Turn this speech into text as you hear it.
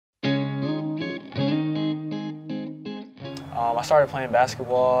I started playing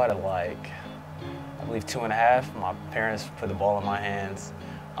basketball at like, I believe 2.5. My parents put the ball in my hands.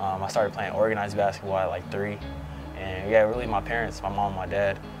 I started playing organized basketball at like 3. And yeah, really my parents, my mom and my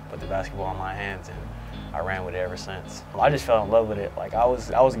dad, put the basketball in my hands and I ran with it ever since. I just fell in love with it. Like I was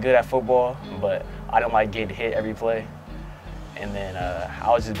good at football, but I didn't like getting hit every play. And then I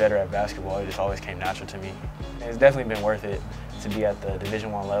was just better at basketball. It just always came natural to me. And it's definitely been worth it to be at the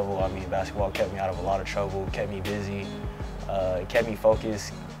Division I level. I mean, basketball kept me out of a lot of trouble, kept me busy, kept me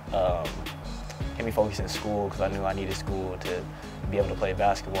focused in school because I knew I needed school to be able to play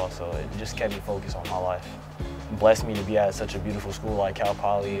basketball. So it just kept me focused on my life. It blessed me to be at such a beautiful school like Cal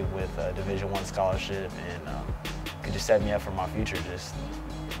Poly with a Division I scholarship, and could just set me up for my future, just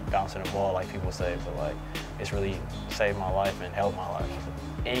bouncing the ball like people say, but like it's really saved my life and helped my life.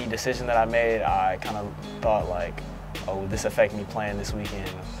 Any decision that I made, I kind of thought like, oh, will this affect me playing this weekend?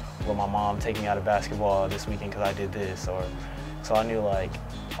 Will my mom take me out of basketball this weekend because I did this? Or so I knew like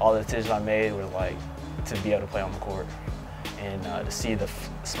all the decisions I made were like to be able to play on the court and to see the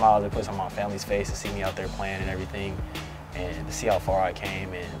smile that puts on my family's face, to see me out there playing and everything, and to see how far I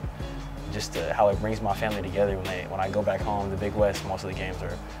came, and just how it brings my family together when I go back home. The Big West, most of the games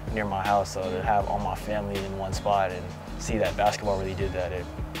are near my house, so to have all my family in one spot and see that basketball really did that, it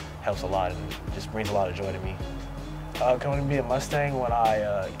helps a lot and just brings a lot of joy to me. Coming to be a Mustang, when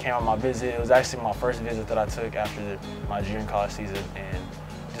I came on my visit, it was actually my first visit that I took after my junior college season, and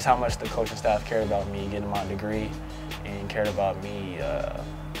just how much the coaching staff cared about me getting my degree and cared about me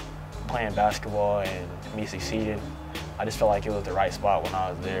playing basketball and me succeeding. I just felt like it was the right spot when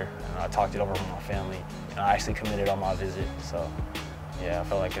I was there, and I talked it over with my family, and I actually committed on my visit. So yeah, I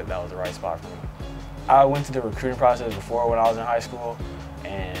felt like that was the right spot for me. I went through the recruiting process before when I was in high school,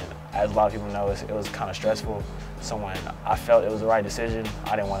 and as a lot of people know, it was kind of stressful. So when I felt it was the right decision,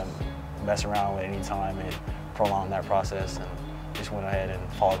 I didn't want to mess around with any time and prolong that process, and just went ahead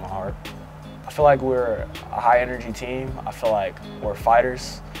and followed my heart. I feel like we're a high energy team. I feel like we're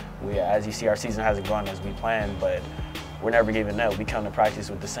fighters. As you see, our season hasn't gone as we planned, but we're never giving up. We come to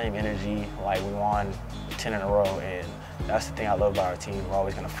practice with the same energy, like we won 10 in a row, and that's the thing I love about our team. We're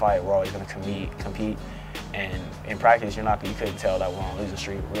always going to fight, we're always going to compete, and in practice, you couldn't tell that we're on a losing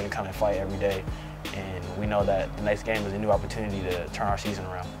streak. We're going to come and fight every day, and we know that the next game is a new opportunity to turn our season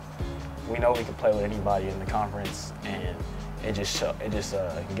around. We know we can play with anybody in the conference, and it just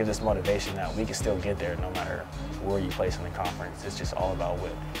gives us motivation that we can still get there no matter where you place in the conference. It's just all about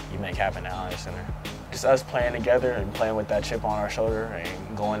what you make happen at Honor Center. Just us playing together and playing with that chip on our shoulder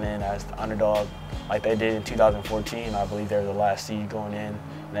and going in as the underdog like they did in 2014. I believe they were the last seed going in,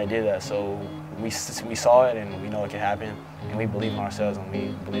 and they did that. So we saw it, and we know it can happen, and we believe in ourselves, and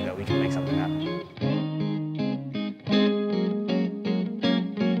we believe that we can make something happen.